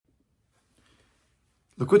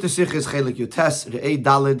L'kutei Sichos Chelek Yotes Re'ei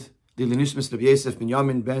Daled Dilinusmis Rabbi Yosef ben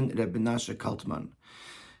Yamin ben Reb Menashe Kaltman.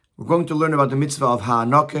 We're going to learn about the mitzvah of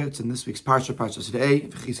Ha'anokah. It's in this week's parsha today.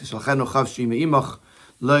 V'chis Yishlachenu Chav Shimi Imach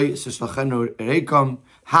Loi Yishlachenu Reikam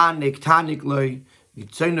Ha'nik Tanik Loi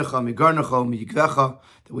Yitzaynecha Migarnecha Miyikvecha.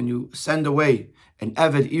 That when you send away an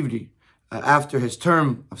Eved Ivri after his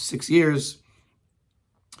term of 6 years,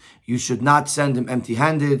 you should not send him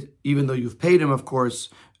empty-handed, even though you've paid him, of course,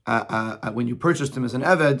 when you purchased him as an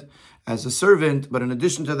Eved, as a servant. But in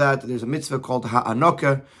addition to that, there's a mitzvah called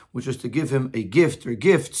Ha'anokah, which is to give him a gift or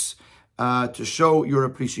gifts to show your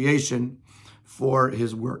appreciation for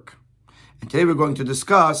his work. And today we're going to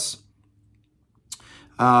discuss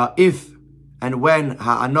if and when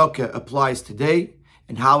Ha'anokah applies today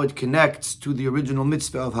and how it connects to the original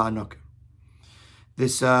mitzvah of Ha'anokah.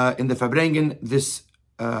 This in the Farbrengen, this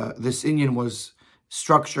inyan was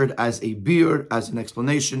structured as a biur, as an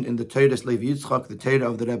explanation in the Torah's Levi Yitzchak, the Torah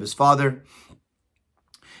of the Rebbe's father.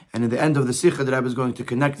 And in the end of the Sikha, the Rebbe is going to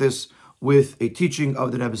connect this with a teaching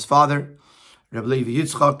of the Rebbe's father, Rebbe Levi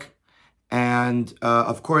Yitzchak. And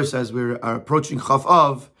of course, as we're approaching Chaf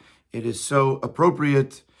Av, it is so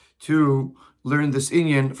appropriate to learn this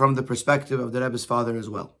inyan from the perspective of the Rebbe's father as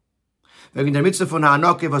well. With regard to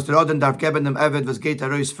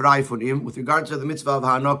the mitzvah of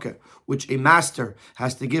Ha'anokah, which a master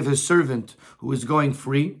has to give his servant who is going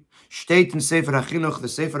free, steht in Sefer HaChinuch, the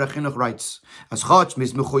Sefer HaChinuch writes, even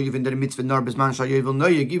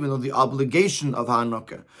though the obligation of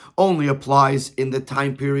Ha'anokah only applies in the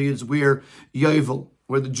time periods where Yovel,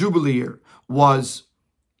 where the Jubilee year was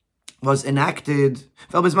enacted,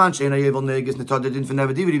 because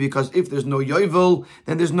if there's no Yovel,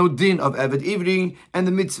 then there's no din of Eved Ivri, and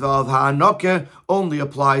the mitzvah of Ha'anokah only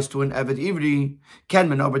applies to an Eved Ivri.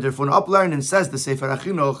 Kenman over therefore uplearn, and says the Sefer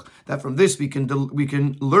HaChinuch that from this we can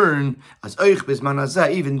learn as oich bisman hazeh,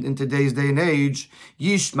 even in today's day and age,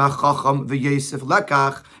 yishmach chacham v'yesef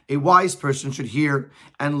lekach, a wise person should hear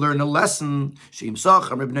and learn a lesson. Sheim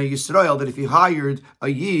sacham Rebnei Yisrael, that if he hired a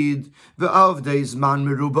yid v'avdei zman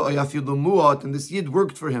meruba oyafilu muat, and this yid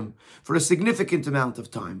worked for him for a significant amount of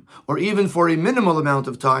time, or even for a minimal amount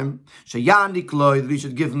of time, sheyanik loy, that he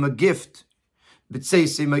should give him a gift.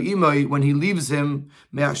 When he leaves him,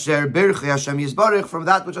 from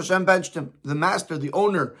that which Hashem benched him. The master, the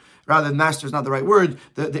owner, rather master is not the right word,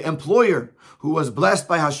 the employer who was blessed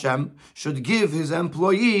by Hashem should give his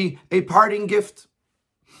employee a parting gift.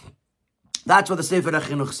 That's what the Sefer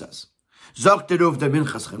HaChinuch says. So the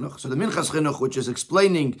Minchas Chinuch, which is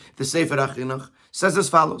explaining the Sefer HaChinuch, says as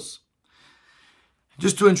follows.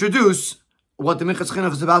 Just to introduce what the Minchas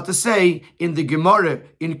Chinuch is about to say, in the Gemara,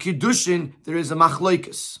 in Kiddushin, there is a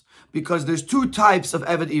machloikis, because there's two types of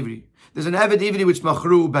Eved Ivri. There's an Eved Ivri which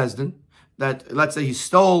machru Bezdin, that let's say he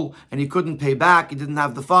stole and he couldn't pay back, he didn't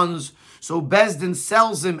have the funds, so Bezdin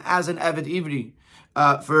sells him as an Eved Ivri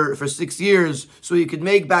for 6 years, so he could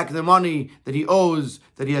make back the money that he owes,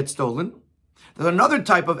 that he had stolen. There's another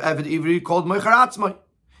type of Eved Ivri called Moicher Atzmai,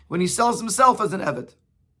 when he sells himself as an Eved.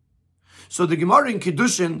 So the Gemara in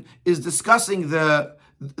Kiddushin is discussing the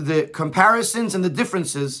comparisons and the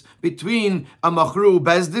differences between a machru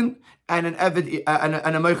bezdin and an eved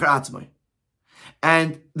and a moicher atzmai.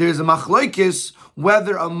 And there's a machloikis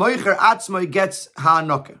whether a moicher atzmai gets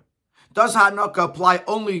ha'anokah. Does ha'anokah apply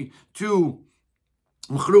only to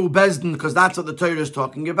machru bezdin because that's what the Torah is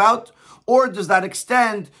talking about, or does that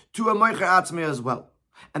extend to a moicher atzmai as well?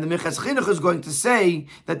 And the Minchas Chinuch is going to say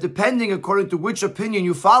that depending according to which opinion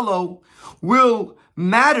you follow, will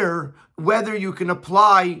matter whether you can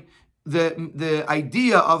apply the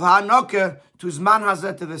idea of Ha'anokah to Zman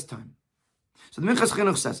Hazeh to this time. So the Minchas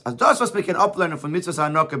Chinuch says, as das was we can uplearn from mitzvah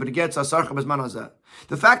Ha'anokah, but it gets asarcha b'Zman Hazeh.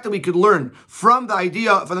 The fact that we could learn from the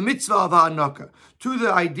idea, from the mitzvah of Ha'anokah to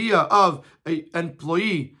the idea of an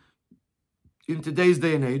employee in today's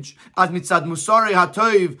day and age, as mitzad musari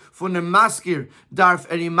hatoiv von dem maskir darf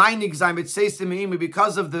remeinig sein mit seisim,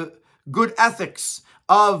 because of the good ethics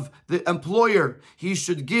of the employer, he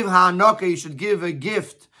should give ha'anokah, he should give a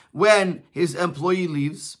gift when his employee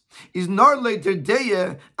leaves. Is nor later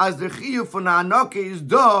day as the chiyuv von ha'anokah is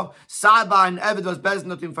do sai by an eved was bezdin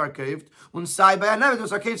not im verkauft und sai by an eved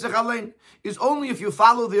was verkauft sich allein. Is only if you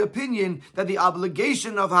follow the opinion that the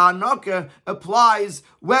obligation of Ha'anokah applies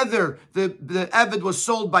whether the Eved was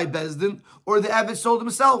sold by Bezdin or the Eved sold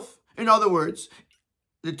himself. In other words,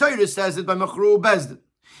 the Torah says it by Machru Bezdin.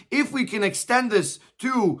 If we can extend this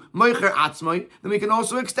to Moicher Atzmai, then we can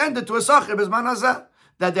also extend it to a Sacher B'Zman Hazeh.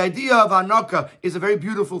 That the idea of Ha'anokah is a very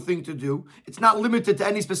beautiful thing to do. It's not limited to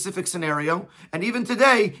any specific scenario. And even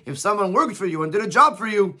today, if someone worked for you and did a job for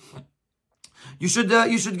you, you should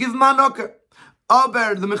give him Ha'anokah.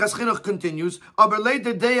 Aber the Minchas Chinuch continues. Aber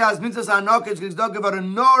later day as mitzvahs hanaka is gedagevar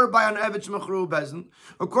nor by an evet shmachru bezdin.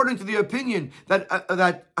 According to the opinion that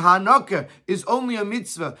that hanaka is only a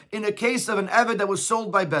mitzvah in a case of an evet that was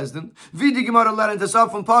sold by bezdin. V'di Gemara learns this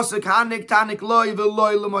off from pasuk hanik tanik loy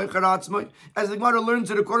v'loy l'moicher atzmai. As the Gemara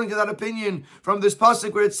learns it according to that opinion from this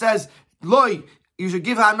pasuk where it says loy. You should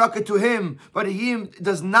give hanaka to him, but he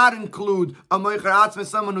does not include a moicher atzmai,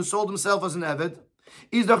 someone who sold himself as an evet.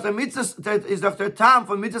 Is doch der Tam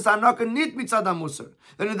von mitzvahs hanaka nit mitzad hamusar.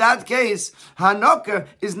 Then in that case, hanaka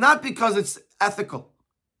is not because it's ethical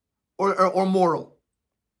or moral.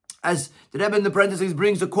 As the Rebbe in the parentheses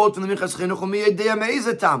brings a quote from the Minchas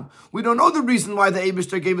Chinuch, Tam. We don't know the reason why the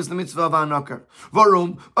Eibishter gave us the mitzvah of hanaka.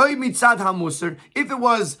 Varum, oy mitzad hamusar. If it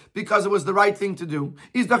was because it was the right thing to do,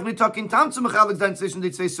 is doch nit talking tam zu mechalek zayin zwischen die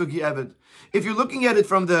zwei sugi eved. If you're looking at it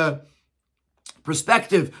from the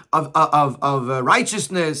perspective of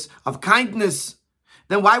righteousness, of kindness,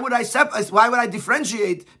 then why would I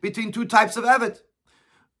differentiate between two types of evet?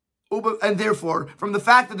 And therefore, from the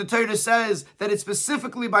fact that the Torah says that it's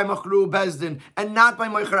specifically by machru bezdin and not by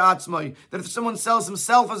moicher atzmai, that if someone sells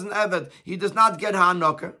himself as an evet, he does not get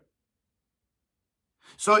hanaka.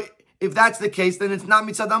 So if that's the case, then it's not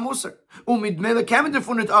mitzad hamusar.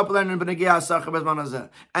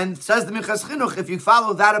 And says the Minchas Chinuch, if you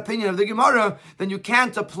follow that opinion of the Gemara, then you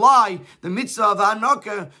can't apply the mitzvah of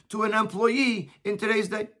hanaka to an employee in today's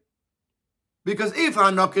day. Because if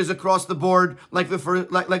hanaka is across the board, like the first,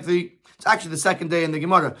 it's actually the second day in the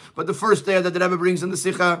Gemara, but the first day that the Rebbe brings in the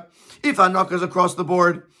Sikha, if hanaka is across the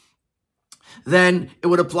board, then it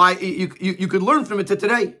would apply. You could learn from it to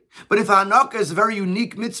today. But if hanaka is a very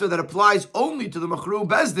unique mitzvah that applies only to the machru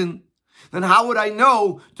bezdin, then how would I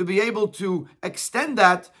know to be able to extend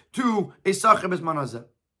that to a sacher bezman hazeh?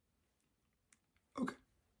 Okay,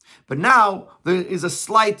 but now there is a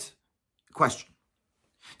slight question.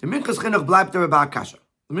 The Minchas Chinuch bleibt der Rebbe Kasha.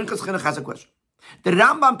 The Minchas Chinuch has a question. The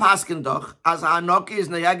Rambam paskin doch as hanaka is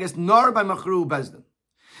nayages nor by machru bezdin.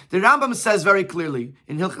 The Rambam says very clearly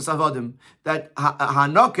in Hilchas Avodim that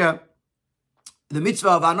hanaka, the mitzvah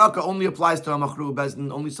of hanaka only applies to a machru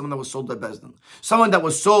bezdin, only someone that was sold by bezdin. Someone that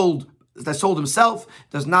sold himself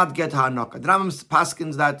does not get hanaka. The Rambam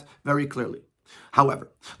paskins that very clearly.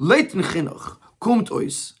 However, leitin chinuch kumt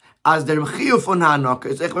ois as der chiyuv von hanaka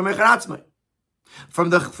is ech b'mecher atzmai. From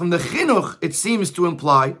the chinuch, it seems to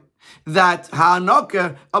imply that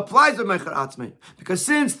hanaka applies to mecher atzmai, because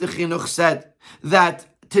since the chinuch said that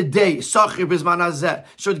today Sachir Bizman Hazeh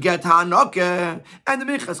should get hanaka, and the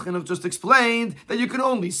Minchas Chinuch just explained that you can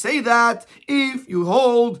only say that if you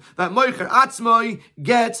hold that Moicher Atzmai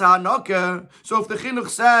gets hanaka. So if the Chinuch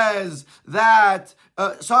says that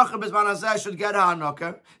Sachir Bizman Hazeh should get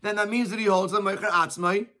hanaka, then that means that he holds that Moicher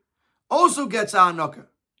Atzmai also gets hanaka,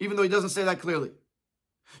 even though he doesn't say that clearly.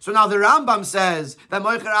 So now the Rambam says that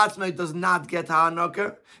Moicher Atzmai does not get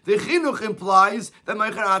hanaka. The Chinuch implies that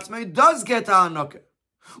Moicher Atzmai does get hanaka.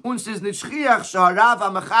 Und es ist nicht schriach, Shaharav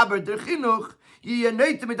HaMechaber der Chinuch,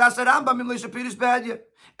 Yiyanete mit das Rambam im Leishapiris Behedye.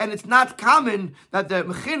 And it's not common that the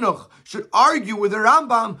Chinuch should argue with the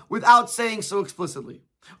Rambam without saying so explicitly.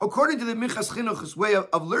 According to the Minchas Chinuch's way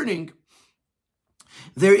of learning,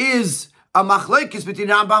 there is a machlekes between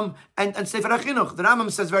Rambam and Sefer HaChinuch. The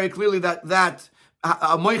Rambam says very clearly that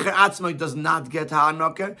a moicher atzmai does not get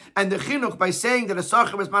hanaka, and the chinuch, by saying that a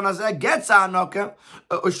sacher bezman hazeh gets hanaka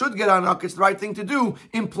or should get hanaka, it's the right thing to do,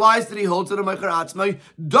 implies that he holds that a moicher atzmai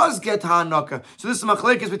does get hanaka. So this is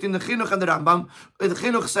machlekes between the chinuch and the Rambam. The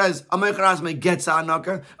chinuch says a moicher atzmai gets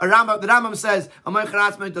hanaka. The Rambam says a moicher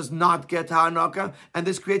atzmai does not get hanaka, and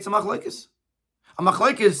this creates a machlekes. A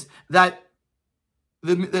machlekes that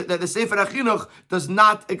the Sefer HaChinuch does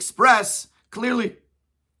not express clearly.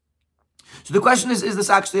 So the question is this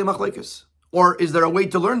actually a machlekes? Or is there a way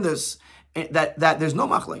to learn this that there's no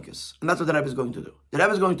machlekes? And that's what the Rebbe is going to do. The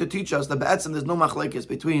Rebbe is going to teach us that be'etzem there's no machlekes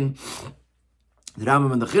between the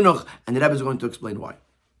Rambam and the Chinuch, and the Rebbe is going to explain why.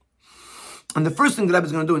 And the first thing the Rebbe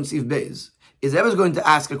is going to do in Sif Beis is the Rebbe is going to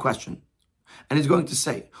ask a question, and he's going to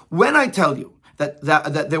say, when I tell you that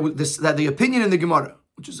the opinion in the Gemara,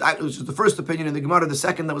 which is the first opinion in the Gemara, the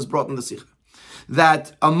second that was brought in the Sikha,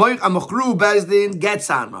 that a machru bezdin gets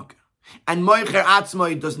hanaka, and moicher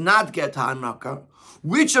atzmai does not get hanaka,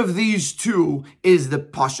 which of these two is the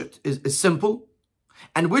pashut, is simple,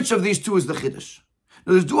 and which of these two is the chiddush?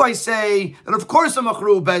 Do I say that of course a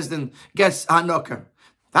machru bezdin gets hanaka?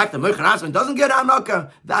 In fact, the moicher atzmai doesn't get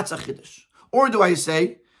hanaka, that's a chiddush. Or do I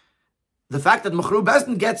say the fact that machru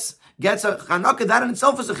bezdin gets a hanaka, that in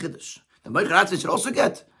itself is a chiddush? The moicher atzmai should also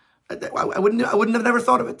get. I wouldn't have never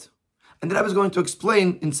thought of it. And then I was going to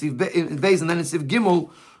explain in Beis and then in Siv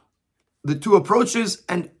Gimel the two approaches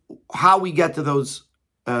and how we get to those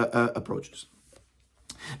approaches.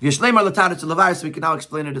 So we can now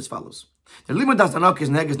explain it as follows. This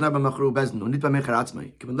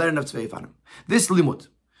limud,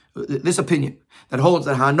 this opinion that holds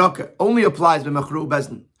that Hanaka only applies by Machru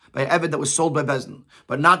Bezdin, by an Eved that was sold by Bezdin,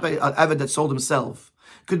 but not by an Eved that sold himself,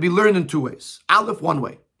 could be learned in two ways. Aleph, one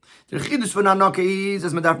way. The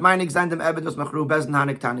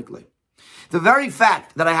very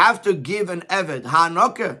fact that I have to give an Eved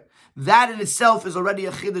Hanaka, that in itself is already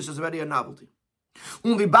a Chiddush, is already a novelty.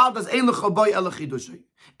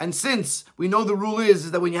 And since we know the rule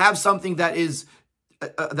is that when you have something that is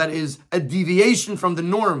a deviation from the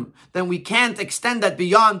norm, then we can't extend that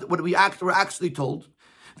beyond what we're actually told.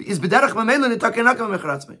 Automatically,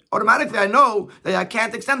 I know that I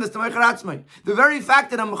can't extend this to Meicher Atzmai. The very fact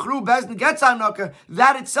that a Mechru Bezdin gets Hanaka,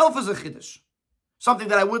 that itself is a Chiddush. Something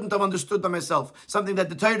that I wouldn't have understood by myself. Something that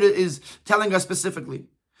the Torah is telling us specifically.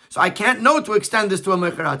 So I can't know to extend this to a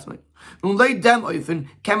Meicher Atzmai.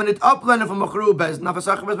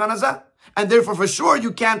 And therefore, for sure,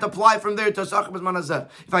 you can't apply from there to Sachar Bezmanazeh.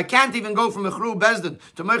 If I can't even go from Mechru Bezdin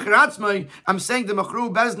to Meicher Atzmai, I'm saying the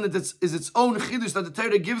Mechru Bezdin is its own Chiddush that the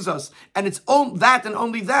Torah gives us, and its own that and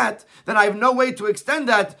only that, then I have no way to extend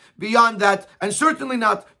that beyond that, and certainly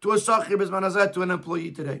not to a Sachar Bezmanazeh, to an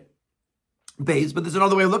employee today. But there's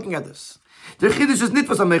another way of looking at this. The Chiddush is not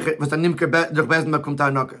was a Nimker durch Bezdin bekommt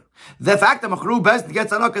Hanaka. The fact that Mechru Bezdin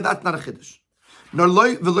gets Hanaka, that's not a Chiddush. Nor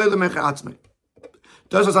loy v'loy leMeicher Atzmai.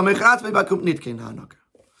 Das was a Meicher Atzmai bekommt nicht kein Hanaka.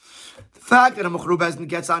 The fact that a Mechru Bezdin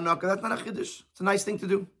gets Hanaka, that's not a Chiddush. It's a nice thing to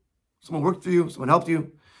do. Someone worked for you, someone helped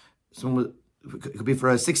you. It could be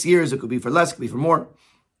for 6 years, it could be for less, it could be for more.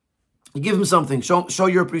 You give him something, show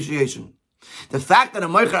your appreciation. The fact that a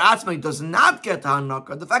Meicher Atzmai does not get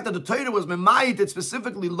Hanaka, the fact that the Torah was memayit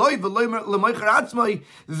specifically loy v'loy leMeicher Atzmai,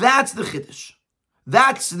 that's the Chiddush.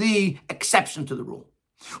 That's the exception to the rule.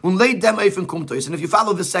 And if you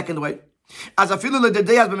follow the second way, that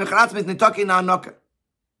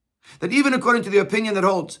even according to the opinion that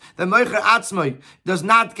holds that Meicher Atzmai does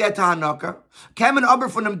not get Hanaka,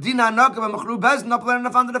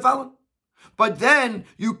 but then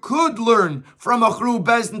you could learn from Mechru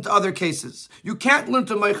Bezdin to other cases. You can't learn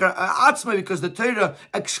to Meicher Atzmai because the Torah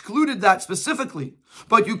excluded that specifically,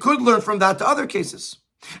 but you could learn from that to other cases.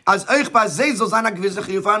 That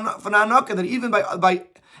even by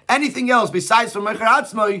anything else besides from Meicher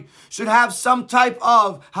Atzmai should have some type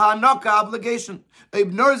of Hanaka obligation. As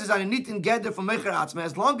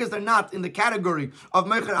long as they're not in the category of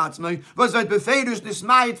Meicher Atzmai,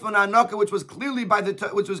 which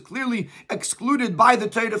was clearly excluded by the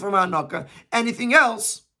Torah from Hanaka. Anything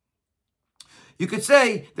else, you could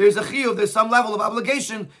say there's a chiyuv, there's some level of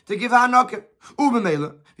obligation to give Hanaka.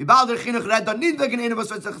 The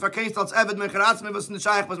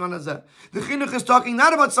chinuch is talking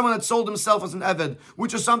not about someone that sold himself as an eved,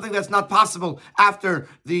 which is something that's not possible after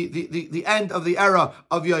the end of the era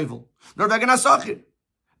of Yovel. Nor wegen a sachir.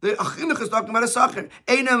 The chinuch is talking about a sachir.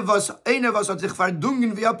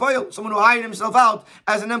 Someone who hired himself out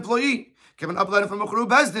as an employee. Given upline from Mechru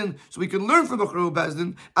Bezdin, so we can learn from Mechru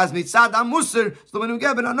Bezdin as mitzad musar. So when we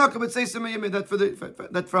get an Hanaka, but say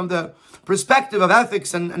that from the perspective of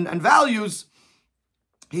ethics and values,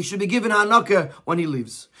 he should be given Hanaka when he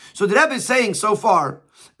leaves. So the Rebbe is saying so far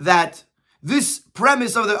that this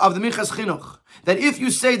premise of the Minchas Chinuch, that if you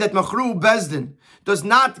say that Mechru Bezdin does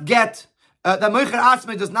not get that Meicher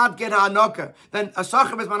Atzmai does not get Hanaka, then a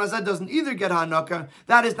Sachar Bezmanazeh doesn't either get Hanaka.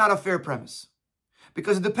 That is not a fair premise.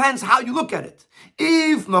 Because it depends how you look at it.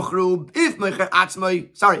 If Mechru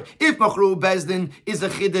Bezdin is a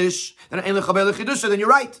Chiddush, then you're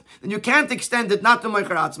right. Then you can't extend it not to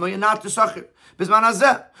Meicher Atzmai and not to Sachar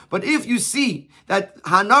Bezmanazeh. But if you see that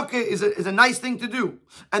Hanaka is a nice thing to do,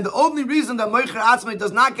 and the only reason that Meicher Atzmai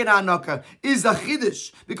does not get Hanaka is a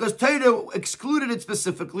Chiddush, because Torah excluded it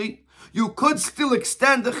specifically, you could still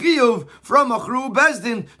extend the Chiyuv from Mechru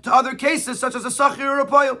Bezdin to other cases such as a Sachir or a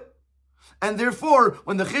Poyel. And therefore,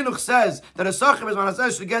 when the Chinuch says that a Sachar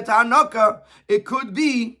Bezmanazeh should get to Hanaka, it could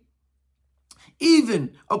be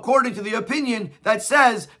even according to the opinion that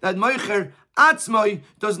says that Meicher Atzmai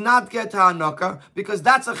does not get to Hanaka, because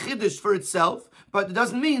that's a Chiddush for itself, but it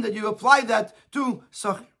doesn't mean that you apply that to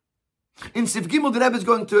Sachar. In Sif Gimel, the Rebbe is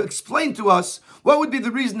going to explain to us what would be the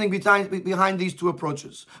reasoning behind these two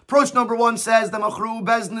approaches. Approach number one says that Mechru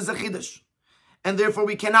Bezdin is a Chiddush, and therefore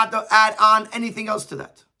we cannot add on anything else to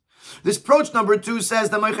that. This approach number two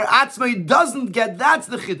says that Meicher Atzmai doesn't get, that's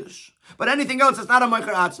the Chiddush. But anything else that's not a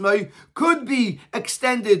Meicher Atzmai could be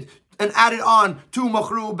extended and added on to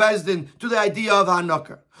Mechru Bezdin, to the idea of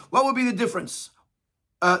Hanaka. What would be the difference?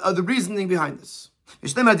 the reasoning behind this.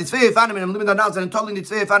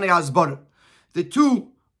 The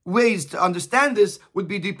two ways to understand this would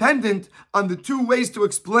be dependent on the two ways to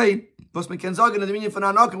explain which we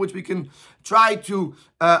can try to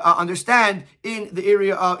understand in the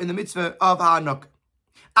area in the mitzvah of ha'anok.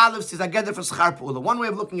 Aleph says a geder for schar pu'ula. One way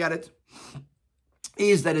of looking at it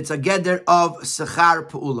is that it's a geder of schar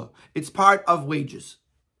pu'ula. It's part of wages.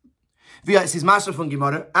 Via says master from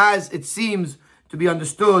Gemara, as it seems to be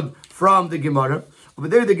understood from the Gemara. Over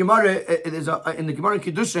there, the Gemara, in the Gemara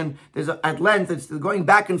Kiddushin, at length, it's going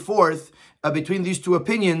back and forth between these two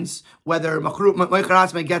opinions, whether Moicher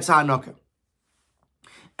Atzmai gets ha'anokah.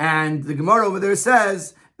 And the Gemara over there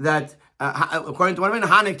says that, according to one opinion,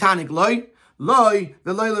 Hanik Tanik loy v'loy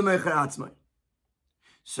leMoicher Atzmai.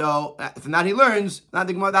 So, from that he learns, that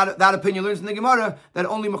opinion learns in the Gemara, that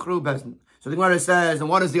only Machru Bezdin. So the Gemara says, and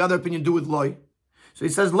what does the other opinion do with loy? So he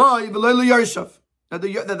says, loy v'loy leYarshav. That the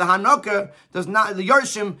Hanukkah does not, the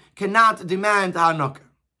Yarshim cannot demand Hanukkah.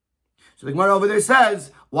 So the Gemara over there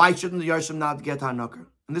says, why shouldn't the Yarshim not get Hanukkah?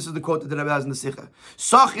 And this is the quote that the Rebbe has in the Sikha.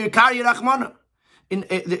 Sachir Kari Rachmana.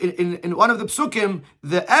 In one of the psukim,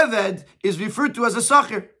 the Eved is referred to as a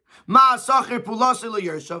Sachir. Ma Sachir Pulasi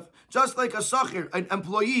Yarshav. Just like a Sachir, an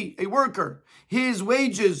employee, a worker, his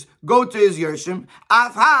wages go to his Yarshim.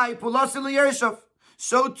 Afhai Pulasi Yarshav.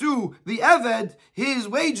 So too, the Eved, his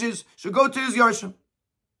wages should go to his Yarshim.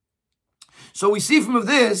 So we see from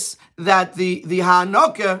this that the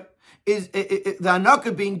Hanukkah is the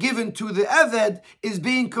Hanukkah being given to the Eved is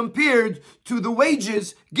being compared to the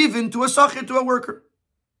wages given to a Sachir, to a worker.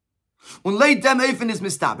 When late dem eifin is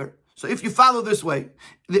mistaber. So if you follow this way,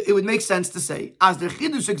 it would make sense to say, as the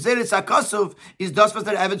Chiddush Gzeres HaKosov is das was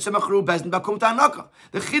der Eved shemachru bezin bakum Hanukkah.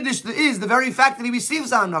 The Chiddush is the very fact that he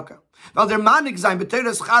receives Hanukkah. Well, they're manik zayin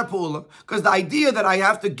b'teres schar pu'ula, because the idea that I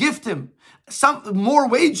have to gift him some more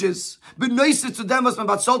wages, in addition to the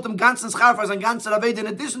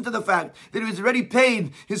fact that he was already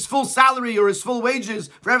paid his full salary or his full wages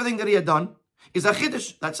for everything that he had done, is a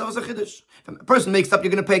chiddush. That's always a chiddush. If a person makes up,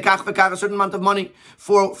 you're going to pay kach v'kach, a certain amount of money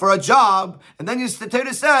for a job, and then the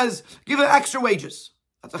Torah says, give her extra wages.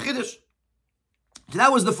 That's a chiddush. So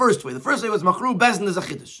that was the first way. The first way was machru bezin is a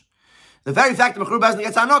chiddush. The very fact that machru bezin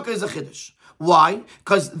gets hanukkah is a chiddush. Why?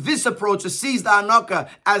 Because this approach sees the hanukkah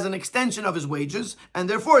as an extension of his wages, and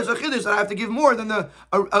therefore it's a chiddush that I have to give more than the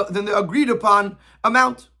agreed upon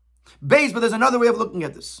amount. But there's another way of looking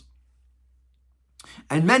at this,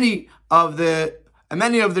 and many of the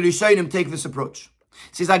Rishonim take this approach.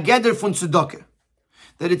 It says ageder fun tzedakah,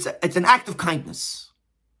 that it's an act of kindness,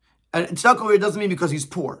 and tzedakah over here doesn't mean because he's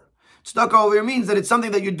poor. Tzedakah over here means that it's something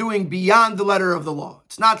that you're doing beyond the letter of the law.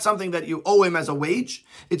 It's not something that you owe him as a wage.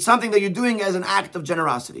 It's something that you're doing as an act of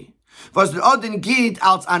generosity. The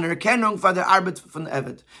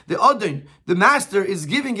Odin, the master, is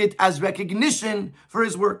giving it as recognition for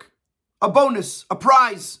his work. A bonus, a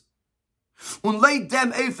prize. And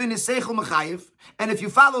if you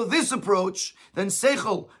follow this approach, then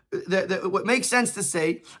seichel, what makes sense to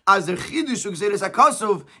say, as the chidush ugzeres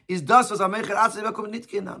hakosov is das was amecher atzmei vakum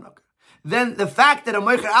nitkin hanaka. Then the fact that a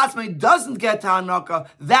moicher atzmei doesn't get hanaka,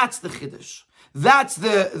 that's the chidush. That's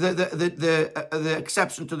the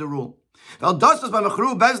exception to the rule. Because the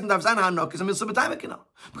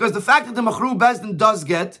fact that the machru bezdin does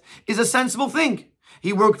get is a sensible thing.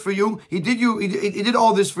 He worked for you. He did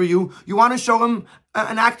all this for you. You want to show him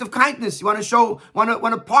an act of kindness. You want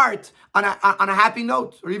to part on a happy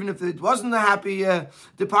note, or even if it wasn't a happy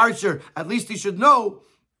departure, at least he should know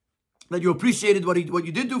that you appreciated what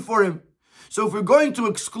you did do for him. So if we're going to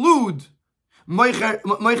exclude Moicher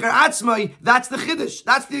Atzmai, that's the chiddush.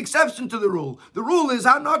 That's the exception to the rule. The rule is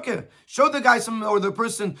hanokeh. Show the guy or the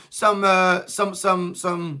person some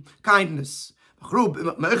kindness.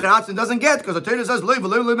 Moicher Atzmai doesn't get, because the Torah says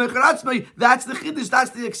Moicher Atzmai. That's the chiddush. That's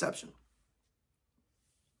the exception.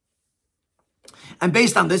 And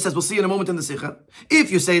based on this, as we'll see in a moment in the Sikha,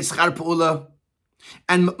 if you say it's Schar Pu'ula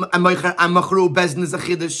and Machru Bezdin is a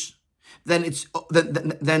chiddush, then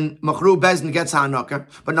Machru Bezdin gets Hanukah,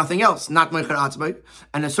 but nothing else, not Moicher Atzmai,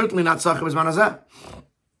 and it's certainly not Sachar Bezman Hazeh.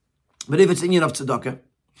 But if it's Inyan of Tzedakah,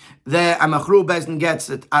 the Machru Bezdin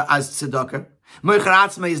gets it as Tzedakah. Moicher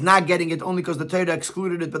Atzmai is not getting it only because the Torah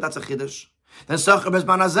excluded it, but that's a chiddush. Then Sachar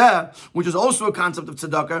Bezman Hazeh, which is also a concept of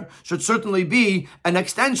Tzedakah, should certainly be an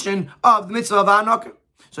extension of the mitzvah of Hanukah.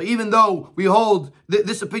 So even though we hold,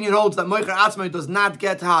 this opinion holds that Moicher Atzmai does not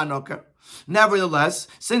get Hanukah, nevertheless,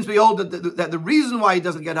 since we hold that the reason why he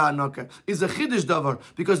doesn't get Hanukah is a chiddush davar,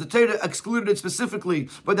 because the Torah excluded it specifically,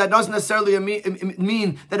 but that doesn't necessarily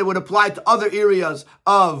mean that it would apply to other areas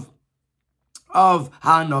of of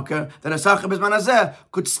ha'anaka, then a sacher b'zman hazeh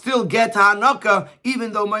could still get ha'anaka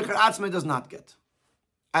even though Meicher Atzmai does not get.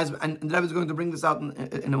 And the Rebbe is going to bring this out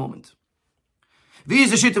in a moment. Wie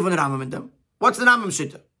is the shitta from the Rambam in them? What's the Rambam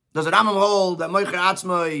shitta? Does the Rambam hold that Meicher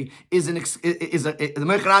Atzmai the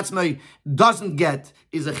Meicher Atzmai doesn't get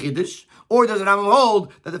is a chiddush, or does the Rambam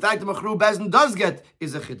hold that the fact that Mechru Bezdin does get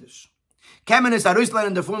is a chiddush? Kemen is Aruslan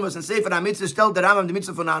in der Form was in Sefer HaMitzvah stellt der Rambam die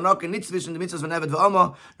Mitzvah von Ha'anaka nicht zwischen die Mitzvah von Evet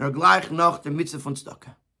v'Oma, nor gleich noch der Mitzvah von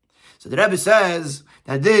Tzedakah. So the Rebbe says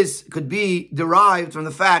that this could be derived from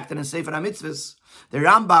the fact that in Sefer HaMitzvahs the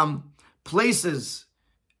Rambam places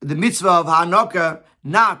the Mitzvah of Ha'anaka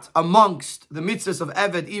not amongst the mitzvahs of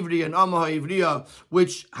Evet, Ivri, and Amma HaIvriya,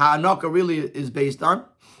 which Ha'anaka really is based on,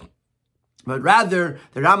 but rather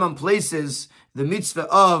the Rambam places the mitzvah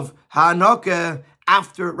of Ha'anaka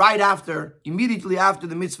immediately after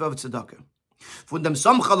the mitzvah of tzedakah. From the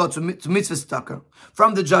samchala to mitzvah tzedakah,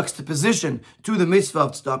 from the juxtaposition to the mitzvah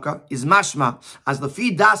of tzedakah, is mashma, as the fi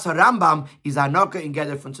das Rambam is Ha'anaka in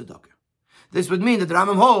gather from tzedakah. This would mean that the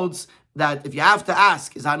Rambam holds that if you have to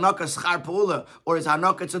ask, is Ha'anaka schar pa'ula, or is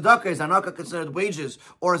Ha'anaka tzedakah, is Ha'anaka considered wages,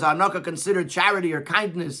 or is Ha'anaka considered charity or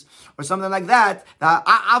kindness, or something like that,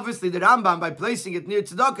 obviously the Rambam, by placing it near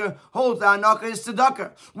tzedakah, holds that Ha'anaka is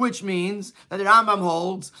tzedakah, which means that the Rambam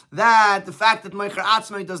holds that the fact that Meicher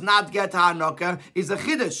Atzmai does not get Ha'anaka is a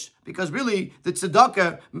chiddush, because really the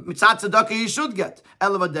tzedakah, mitzat tzedakah, he should get.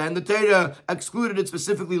 Elavaden, the Torah excluded it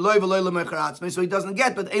specifically, loy v'loy l'meicher atzmai, so he doesn't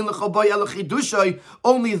get. But ein lechoboy el chidushay,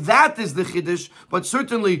 only that is the chiddush. But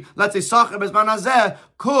certainly, let's say sacher bezman hazeh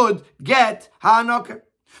could get ha'anaka.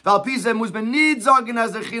 And based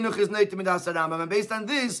on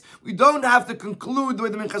this, we don't have to conclude the way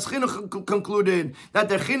the Minchas Chinuch concluded that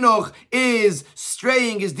the Chinuch is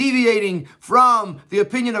straying, is deviating from the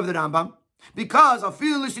opinion of the Rambam. Because I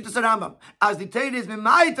feel as the Torah is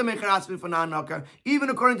even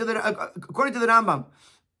according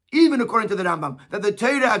to the Rambam, that the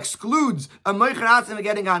Torah excludes a Meicher Atzmai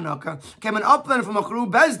getting Ha'anaka. Came an upland from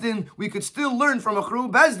Mechru Bezdin, we could still learn from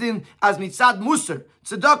Mechru Bezdin as mitzad musar,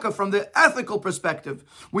 tzedakah, from the ethical perspective,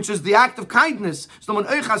 which is the act of kindness. That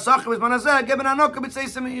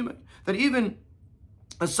even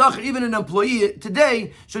a sacher, even an employee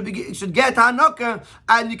today should get Ha'anaka,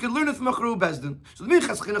 and you can learn it from Mechru Bezdin. So the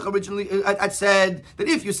Minchas Chinuch originally had said that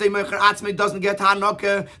if you say Meicher Atzmai doesn't get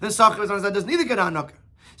Ha'anaka, then sacher doesn't either get Ha'anaka.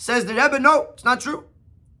 Says the Rebbe, no, it's not true.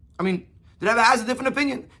 I mean, the Rebbe has a different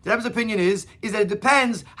opinion. The Rebbe's opinion is that it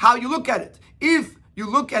depends how you look at it. If you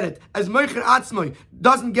look at it as Meicher Atzmai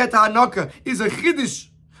doesn't get Ha'anaka is a chiddush,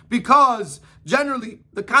 because generally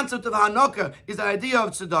the concept of Ha'anaka is the idea of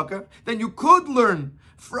tzedakah, then you could learn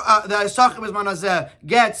that Sacher B'zman Hazeh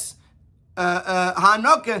gets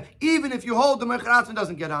Ha'anaka, even if you hold the Meicher Atzmai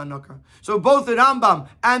doesn't get Ha'anaka. So both the Rambam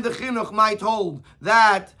and the Chinuch might hold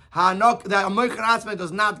that a Meicher Atzmai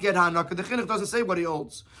does not get Ha'anaka. The Chinuch doesn't say what he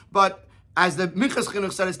holds, but as the Minchas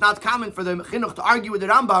Chinuch said, it's not common for the Chinuch to argue with the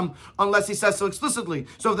Rambam unless he says so explicitly.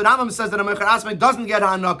 So if the Rambam says that a Meicher Atzmai doesn't get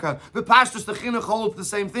Ha'anaka, the Pashtus, the Chinuch holds the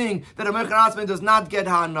same thing, that a Meicher Atzmai does not get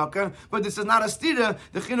Ha'anaka, but this is not a stira.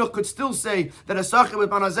 The Chinuch could still say that a Sacher with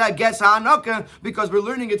Manazeh gets Ha'anaka, because we're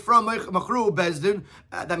learning it from Mechru Bezdin,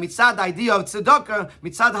 that mitzad idea of tzedakah,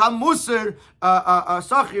 mitzad ha-musar, a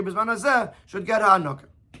Sacher with Manazeh should get Ha'anaka.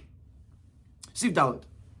 Siv Dalet.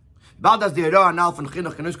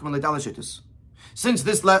 Since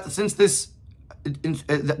this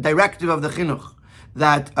directive of the chinuch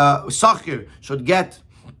that Sachir should get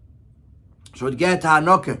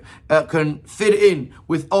Ha'anaka can fit in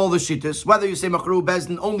with all the shittas, whether you say Mechru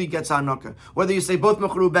Bezdin only gets Ha'anaka, whether you say both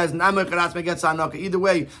Mechru Bezdin and Meicher Atzmai gets Ha'anaka, either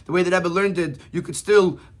way, the way that Rebbe learned it, you could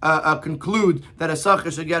still conclude that a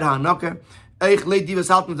Sachir should get Ha'anaka. It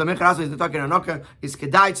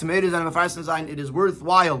is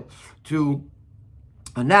worthwhile to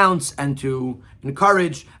announce and to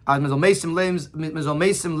encourage that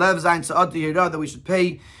we should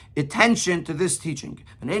pay attention to this teaching.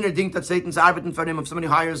 If somebody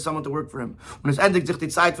hires someone to work for him, when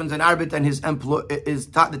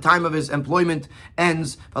the time of his employment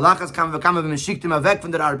ends,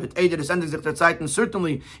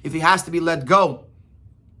 certainly if he has to be let go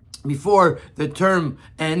before the term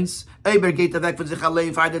ends,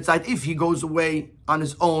 if he goes away on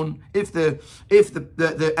his own, if the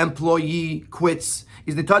employee quits,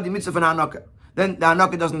 is the Tadi Mitzvah and Ha'anaka, then the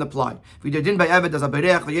Ha'anaka doesn't apply. If we did by Evet as a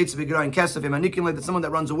berech v'yetz v'gira in kesef, that someone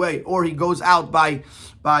that runs away, or he goes out by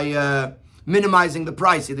minimizing the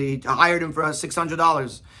price. He hired him for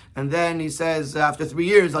 $600, and then he says, after 3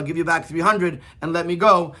 years, I'll give you back $300 and let me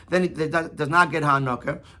go. Then it does not get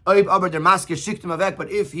Ha'anaka.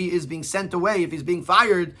 But if he is being sent away, if he's being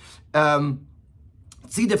fired,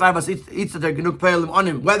 Whether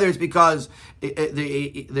it's because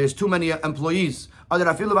there's too many employees, or that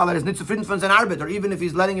I feel about it is nicht zufrieden von seiner Arbeit, or even if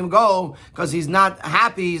he's letting him go because he's not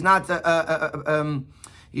happy, he's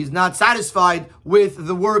not satisfied with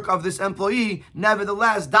the work of this employee.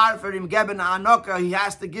 Nevertheless, darfer him geben hanoka, he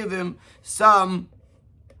has to give him some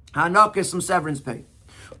hanoka, some severance pay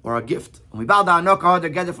or a gift. And we bow the hanoka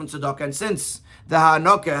together from tzedakah, and since the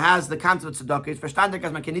hanoka has the concept of tzedakah, it's verstandig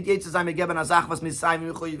as man kann nicht jetzt sein mit geben a Sach was mit sein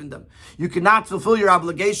wir chuyiven dem. You cannot fulfill your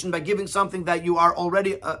obligation by giving something that you are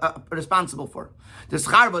already responsible for. The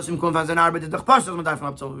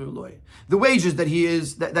wages that he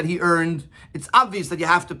earned, it's obvious that you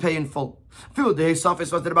have to pay in full. Even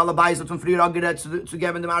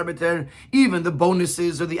the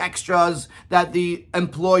bonuses or the extras that the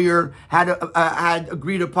employer had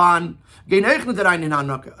agreed upon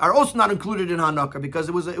are also not included in Hanaka, because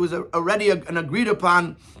it was already an agreed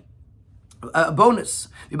upon bonus.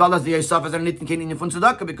 Because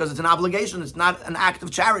it's an obligation, it's not an act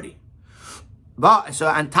of charity. But so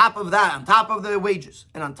on top of that, on top of the wages,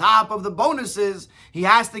 and on top of the bonuses, he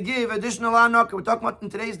has to give additional hanaka. We're talking about in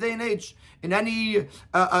today's day and age, in any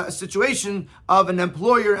situation of an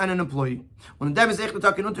employer and an employee. When the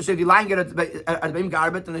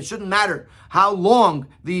and it shouldn't matter how long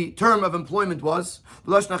the term of employment was.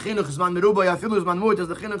 The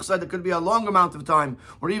chinuch said it could be a long amount of time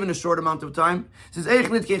or even a short amount of time.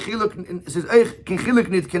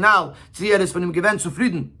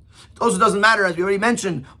 It also doesn't matter, as we already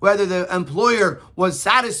mentioned, whether the employer was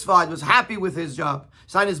satisfied, was happy with his job.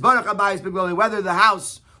 Whether the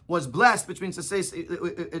house was blessed, which means to say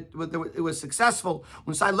it was successful,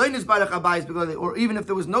 or even if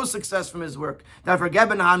there was no success from his work. He has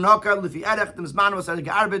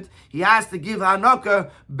to give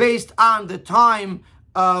hanaka based on the time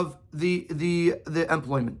of the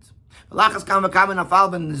employment. And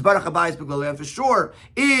for sure,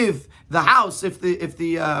 if the house, if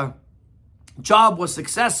the job was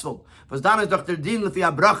successful, then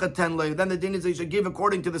the din is that you should give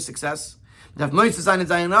according to the success. He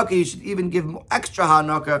should even give extra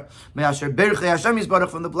hanaka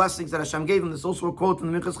from the blessings that Hashem gave him. There's also a quote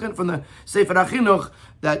from the Sefer HaChinuch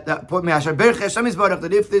that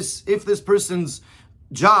if this person's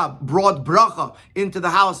job brought bracha into the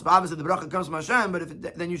house, but obviously the bracha comes from Hashem,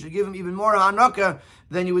 but then you should give him even more hanaka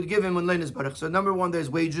than you would give him when leinis barach. So number one, there's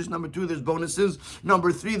wages. Number two, there's bonuses.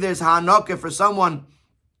 Number three, there's hanaka for someone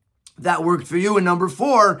that worked for you. And number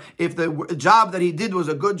four, if the job that he did was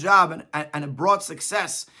a good job and it brought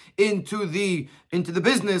success into the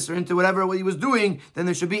business or into whatever he was doing, then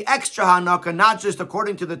there should be extra hanaka, not just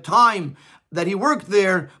according to the time that he worked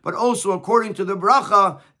there, but also according to the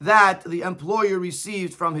bracha that the employer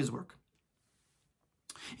received from his work.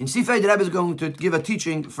 In Sifei, the Rebbe is going to give a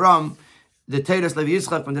teaching from the Teiras Levi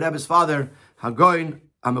Yitzchak, from the Rebbe's father, Hagoin,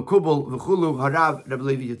 Amakubal, V'chulu, Harav, Rebbe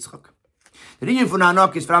Levi Yitzchak. The Inyan for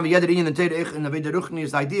Hanaka is from Yeder Inyan and Teirach and Aveda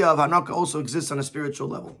Ruchni. The idea of Hanaka also exists on a spiritual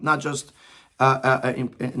level, not just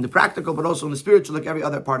in the practical, but also in the spiritual, like every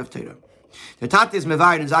other part of Torah. The Tati is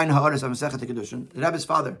Mevayin in Zayin Ha'aretz of Masechet Kedushin. The Rebbe's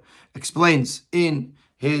father explains in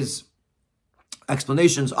his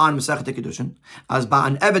explanations on Masechet Kedushin as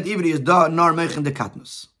Ba'an Eved Ivri is da nar meichin de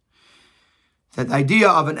katnus. That the idea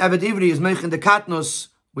of an Eved Ivri is meichin de katnus,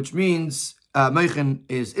 which means meichin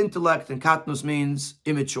is intellect and katnus means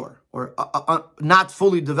immature or not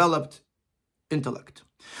fully developed intellect.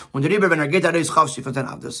 When the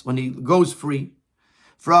when he goes free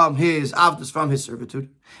from his avdus, from his servitude,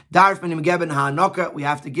 we have to give him hanaka, we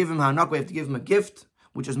have to give him a gift,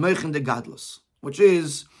 which is meichin de gadlus, which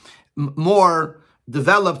is more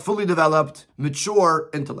developed, fully developed, mature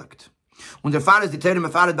intellect. When the father is the and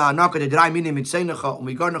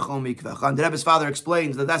the Rebbe's father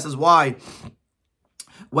explains that this is why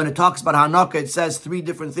when it talks about hanaka, it says three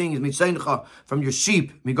different things: mitzeincha, from your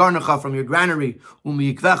sheep; migarnecha, from your granary;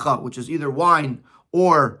 umiyikvecha, which is either wine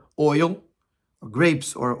or oil, or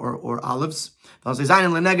grapes or olives. Because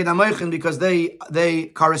they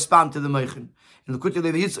correspond to the meichin. In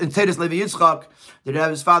Teiras Levi Yitzchak, the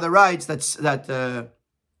Rebbe's father writes that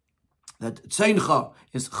tzeincha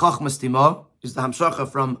is chachmas tima, is the hamshacha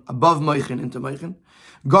from above meichin into meichin.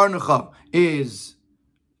 Garnecha is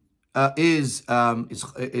das,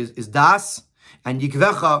 and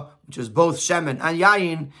yikvecha, which is both shemen and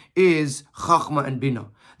yayin, is chachma and bina.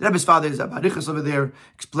 The Rebbe's father is Abarichas over there,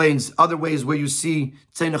 explains other ways where you see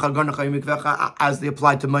tzeinecha, garnecha, yikvecha as they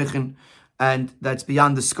apply to meichin, and that's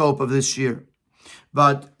beyond the scope of this year.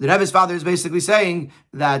 But the Rebbe's father is basically saying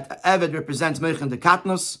that Eved represents meichin de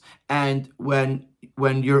katnos, and when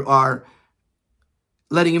you are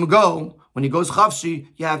letting him go, when he goes chavshi,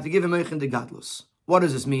 you have to give him meichin de gadlus. What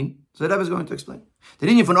does this mean? So the Rebbe is going to explain. The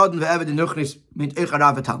meaning von Odin ve'eved in Nuchnis means Eicha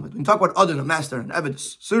Rav Talmud. When you talk about Odin, a master, and Eved,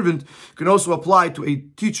 servant, can also apply to a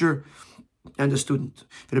teacher and a student.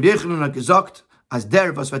 Für Rabbi Yochanan hat gesagt, as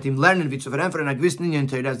der, was wird ihm lernen, wie zu verämpfen, einer gewissen Linie in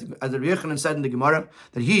Teire, as Rabbi Yochanan said in the Gemara,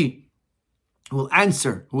 that he will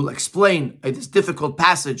answer, will explain this difficult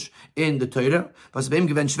passage in the Torah,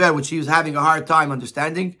 which he was having a hard time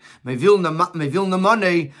understanding. I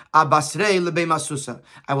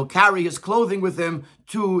will carry his clothing with him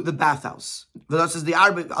to the bathhouse. Which is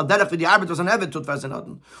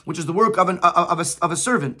the work of a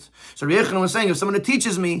servant. So Rechon was saying, if someone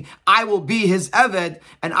teaches me, I will be his eved,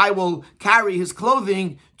 and I will carry his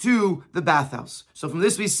clothing to the bathhouse. So from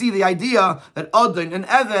this we see the idea that Odin and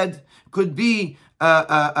Eved could be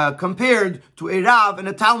compared to a Rav and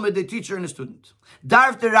a Talmud, a teacher and a student.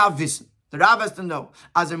 Darf the Rav wissen? The Rav has to know,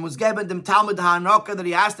 as muss geben dem Talmud ha'anoka, that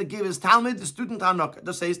he has to give his Talmud, the student ha'anoka.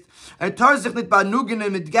 Das heißt, sich nicht bei Nugene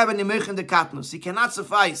mit geben ihm in the Katnus. He cannot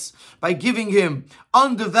suffice by giving him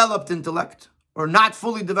undeveloped intellect, or not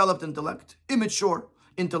fully developed intellect, immature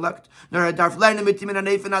intellect. He has to learn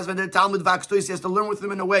with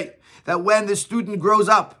him in a way that when the student grows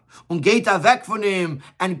up und geht weg von him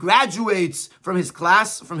and graduates from his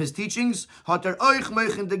class, from his teachings, he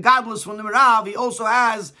also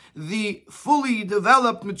has the fully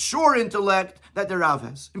developed, mature intellect that the Rav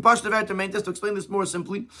has. In Pashto Werte meant this, to explain this more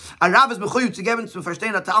simply, a Rav is mechuyev to geben to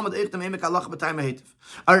verstehen a Talmud echt dem emek halacha b'tayim hetiv.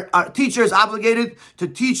 Our teacher is obligated to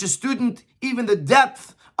teach a student even the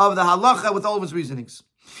depth of the halacha with all of his reasonings.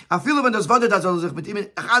 Even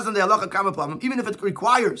if it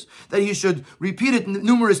requires that he should repeat it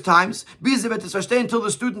numerous times, until the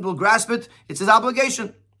student will grasp it, it's his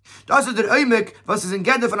obligation. But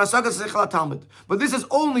this is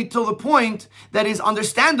only till the point that is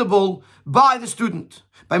understandable by the student.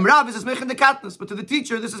 By Rav, this is mechin de katnus, but to the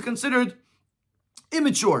teacher, this is considered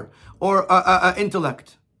immature or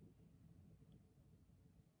intellect.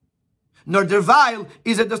 Nor dervail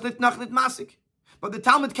is it das nit masik. But the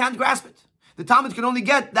Talmud can't grasp it. The Talmud can only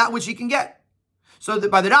get that which he can get. So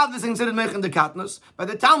that by the Rav, this is considered mechin de katnus. By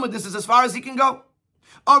the Talmud, this is as far as he can go.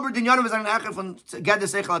 But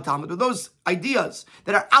those ideas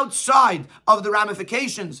that are outside of the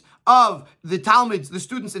ramifications of the Talmud's, the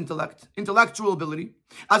student's intellectual ability,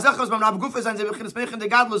 those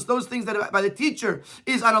things that by the teacher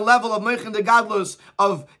is on a level of mechin de gadlus,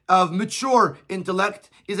 of mature intellect,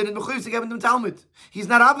 is an mechuyev to give them Talmud. He's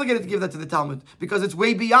not obligated to give that to the Talmud because it's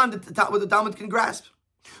way beyond what the Talmud can grasp.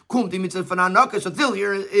 So till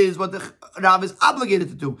here is what the Rav is obligated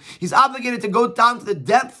to do. He's obligated to go down to the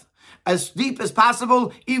depth, as deep as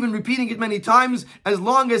possible, even repeating it many times, as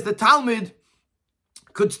long as the Talmud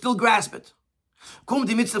could still grasp it. Up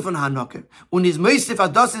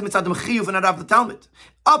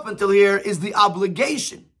until here is the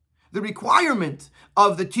obligation, the requirement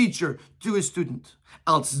of the teacher to his student.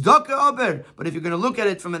 But if you're going to look at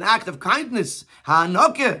it from an act of kindness,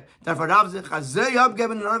 the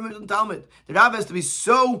Rav has to be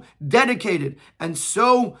so dedicated and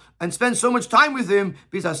spend so much time with him,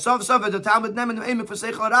 that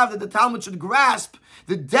the Talmud should grasp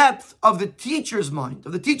the depth of the teacher's mind,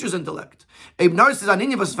 of the teacher's intellect. As long as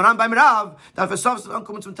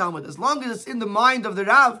it's in the mind of the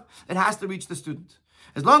Rav, it has to reach the student.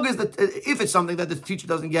 As long as if it's something that the teacher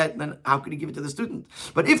doesn't get, then how can he give it to the student?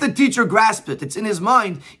 But if the teacher grasps it, it's in his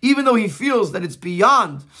mind, even though he feels that it's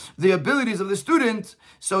beyond the abilities of the student,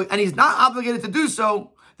 and he's not obligated to do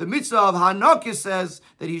so, the mitzvah of Hanokah says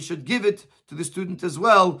that he should give it to the student as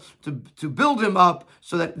well, to build him up,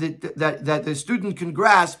 so that the student can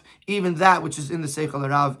grasp even that which is in the Seichel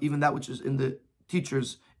Rav, even that which is in the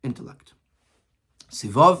teacher's intellect.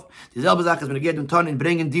 Sivov, dieselbe Sache is when geht und Tonnen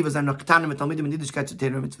bringen die, was noch getan mit Talmidim in Yiddishkeit zu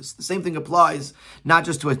Torah mitzvahs. The same thing applies not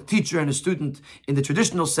just to a teacher and a student in the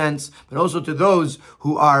traditional sense, but also to those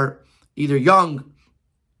who are either young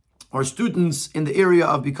or students in the area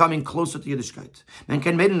of becoming closer to Yiddishkeit.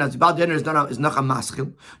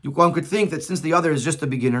 One could think that since the other is just a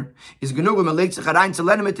beginner,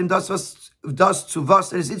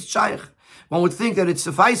 one would think that it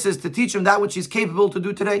suffices to teach him that which he's capable to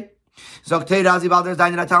do today. Talmud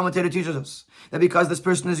teaches us that because this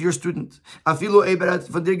person is your student, even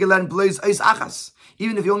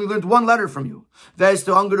if he only learned one letter from you,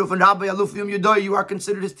 you are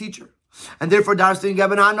considered his teacher. And therefore,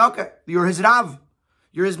 you're his Rav,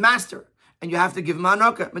 you're his master, and you have to give him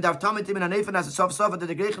Hanokah.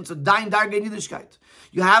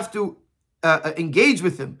 You have to engage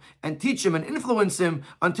with him and teach him and influence him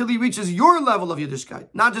until he reaches your level of Yiddishkeit.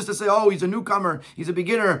 Not just to say, oh, he's a newcomer, he's a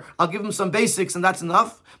beginner, I'll give him some basics and that's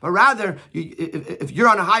enough. But rather, if you're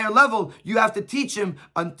on a higher level, you have to teach him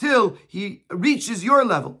until he reaches your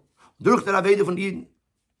level. Durch der Aveda von Yidden.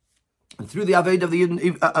 And through the Aved of the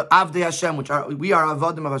Yidden, Avdei Hashem, we are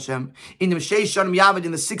Avadim of Hashem, in the Sheish Shanim Yavid,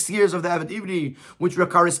 in the 6 years of the Aved Ivri, which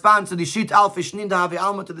corresponds to the Shit Alfish Ninda Havi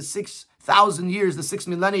Alma, to the 6,000 years, the 6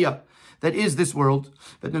 millennia that is this world.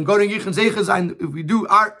 But if we do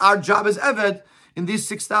our job as Eved in these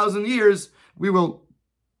 6,000 years, we will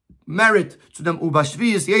merit to them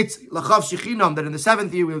ubashvius yetz lachav shichinam, that in the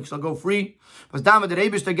 7th year we shall go free. Which then in the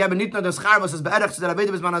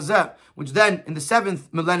 7th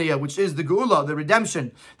millennia, which is the Geula, the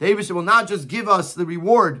redemption, the Eibush will not just give us the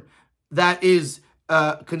reward that is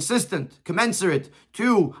consistent, commensurate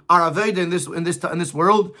to our Aveda in this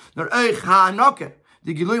world, nor eich ha'anoke,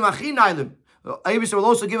 the Giluim Achinailim. Eibush will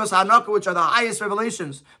also give us Hanaka, which are the highest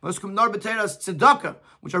revelations, which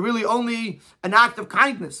are really only an act of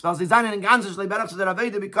kindness, because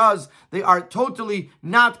they are totally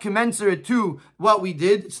not commensurate to what we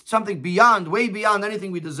did. It's something beyond, way beyond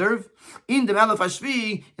anything we deserve. In the Melech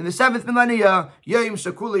Hashvi, in the 7th millennia, Yom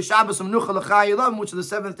Shakuli Shabbos Menucha L'Chayilam, which is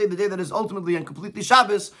the 7th day, the day that is ultimately and completely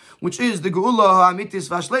Shabbos, which is the Geula Ha'amitis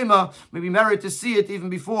Vashlema. Maybe merit to see it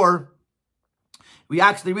even before we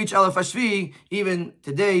actually reach Elef Hashvi, even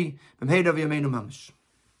today, B'mheirav Yameinu Mamish.